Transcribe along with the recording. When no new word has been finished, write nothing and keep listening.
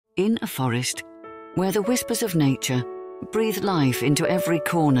In a forest, where the whispers of nature breathed life into every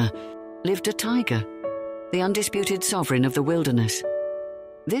corner, lived a tiger, the undisputed sovereign of the wilderness.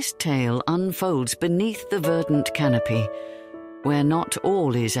 This tale unfolds beneath the verdant canopy, where not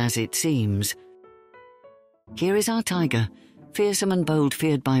all is as it seems. Here is our tiger, fearsome and bold,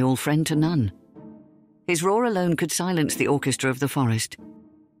 feared by all, friend to none. His roar alone could silence the orchestra of the forest.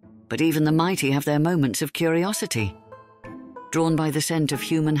 But even the mighty have their moments of curiosity. Drawn by the scent of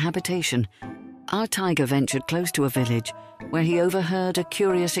human habitation, our tiger ventured close to a village where he overheard a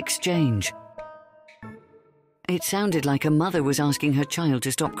curious exchange. It sounded like a mother was asking her child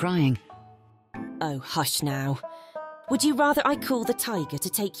to stop crying. Oh, hush now. Would you rather I call the tiger to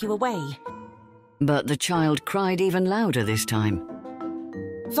take you away? But the child cried even louder this time.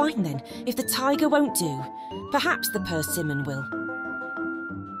 Fine then, if the tiger won't do, perhaps the persimmon will.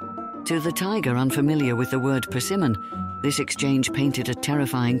 To the tiger unfamiliar with the word persimmon, this exchange painted a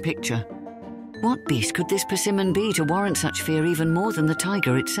terrifying picture. What beast could this persimmon be to warrant such fear even more than the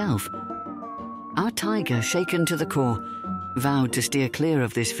tiger itself? Our tiger, shaken to the core, vowed to steer clear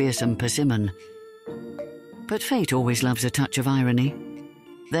of this fearsome persimmon. But fate always loves a touch of irony.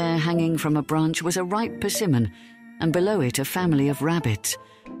 There, hanging from a branch, was a ripe persimmon, and below it a family of rabbits.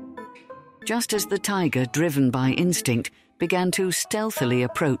 Just as the tiger, driven by instinct, began to stealthily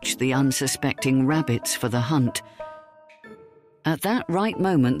approach the unsuspecting rabbits for the hunt. At that right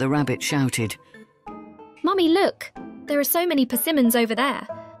moment, the rabbit shouted, "Mummy, look! There are so many persimmons over there."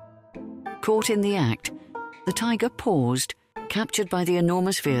 Caught in the act, the tiger paused. Captured by the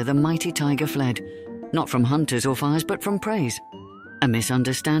enormous fear, the mighty tiger fled, not from hunters or fires, but from praise. A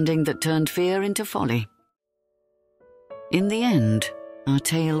misunderstanding that turned fear into folly. In the end, our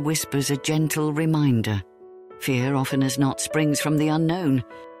tale whispers a gentle reminder. Fear often as not springs from the unknown.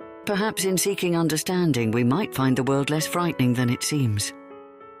 Perhaps in seeking understanding, we might find the world less frightening than it seems.